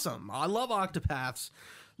awesome. I love Octopath's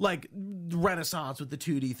like renaissance with the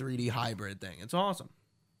 2D 3D hybrid thing. It's awesome.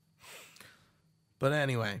 But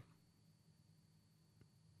anyway,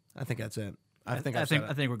 I think that's it. I think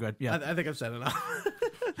we're good. Yeah, I think I've said enough.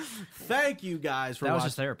 Thank you guys for watching. That was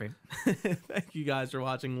just therapy. Thank you guys for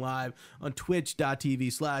watching live on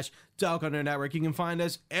twitch.tv/Delco Nerd Network. You can find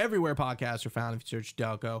us everywhere podcasts are found if you search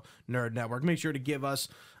Delco Nerd Network. Make sure to give us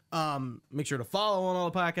Make sure to follow on all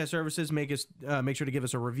the podcast services. Make sure to give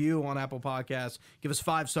us a review on Apple Podcasts. Give us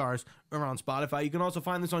 5 stars over on Spotify. You can also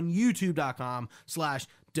find this on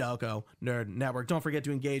youtube.com/Delco Nerd Network. Don't forget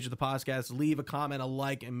to engage with the podcast. Leave a comment, a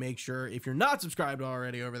like, and make sure if you're not subscribed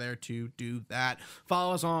already over there to do that.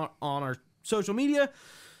 Follow us on our social media.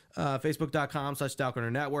 Facebook.com/Delco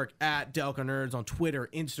Nerd Network, at Delco Nerds on Twitter,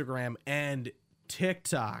 Instagram, and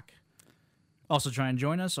TikTok. Also, try and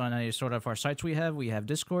join us on any sort of our sites we have. We have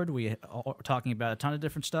Discord. We are talking about a ton of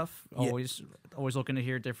different stuff. Always looking to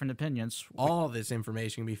hear different opinions. All this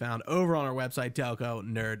information can be found over on our website,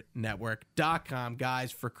 DelcoNerdNetwork.com.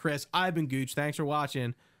 Guys, for Chris, I've been Gooch. Thanks for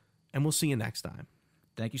watching, and we'll see you next time.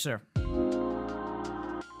 Thank you, sir.